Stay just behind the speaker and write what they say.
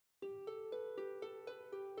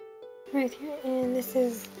right here, and this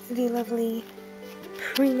is the lovely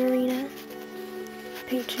Primarina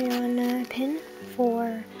Patreon pin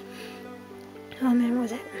for, oh man, what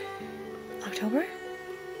was it? October?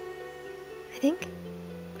 I think?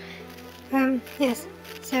 Yes,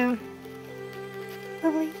 so,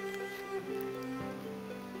 lovely.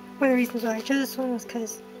 One of the reasons why I chose this one was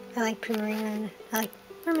because I like Primarina and I like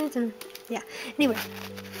mermaids and, yeah. Anyway,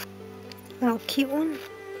 little cute one.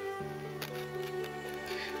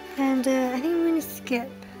 And I think I'm going to skip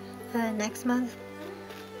next month,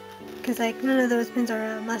 because like none of those pins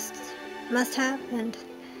are a must have, and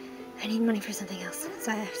I need money for something else,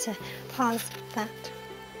 so I have to pause that.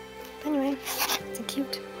 Anyway, it's a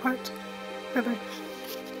cute heart rubber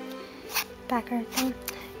backer thing.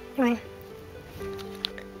 Anyway,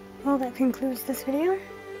 well, that concludes this video,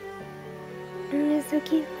 and it's so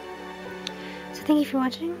cute. So thank you for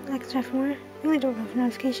watching. Like, subscribe for more. Really don't go for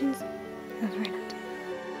notifications. That was right up.